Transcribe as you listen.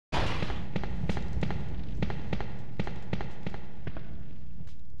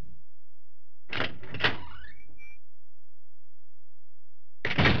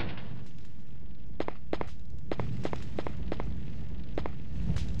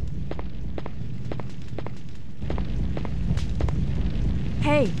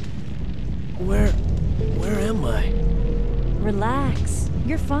Hey. Where am I? Relax.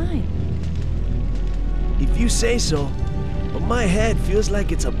 You're fine. If you say so, but my head feels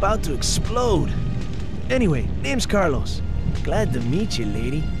like it's about to explode. Anyway, name's Carlos. Glad to meet you,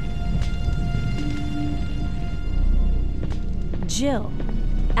 lady. Jill.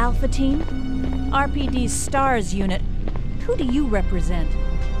 Alpha Team? RPD's STARS unit. Who do you represent?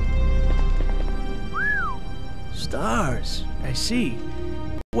 STARS, I see.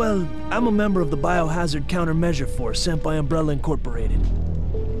 Well, I'm a member of the Biohazard Countermeasure Force sent by Umbrella Incorporated.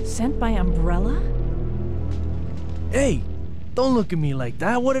 Sent by Umbrella? Hey, don't look at me like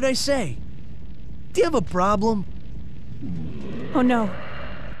that. What did I say? Do you have a problem? Oh no.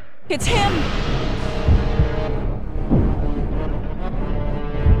 It's him!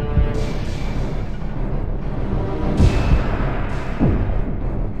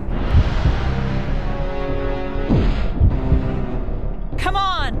 Come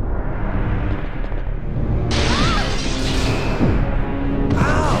on!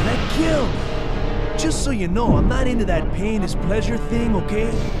 Ow, that killed! Just so you know, I'm not into that pain is pleasure thing,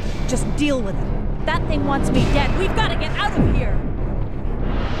 okay? Just deal with it. That thing wants me dead. We've got to get out of here!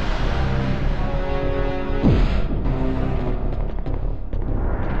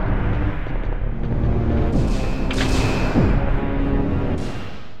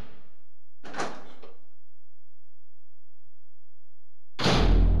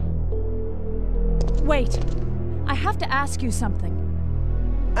 Wait. I have to ask you something.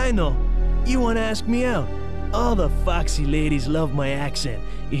 I know. You want to ask me out? All the foxy ladies love my accent.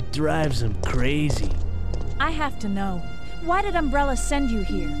 It drives them crazy. I have to know. Why did Umbrella send you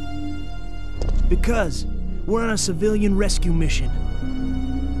here? Because we're on a civilian rescue mission.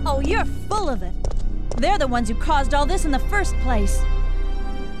 Oh, you're full of it. They're the ones who caused all this in the first place.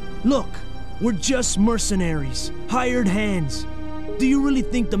 Look, we're just mercenaries, hired hands. Do you really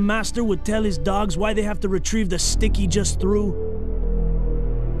think the master would tell his dogs why they have to retrieve the stick he just threw?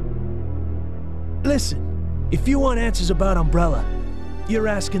 Listen, if you want answers about Umbrella, you're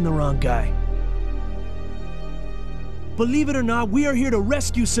asking the wrong guy. Believe it or not, we are here to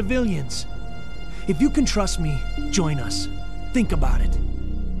rescue civilians. If you can trust me, join us. Think about it.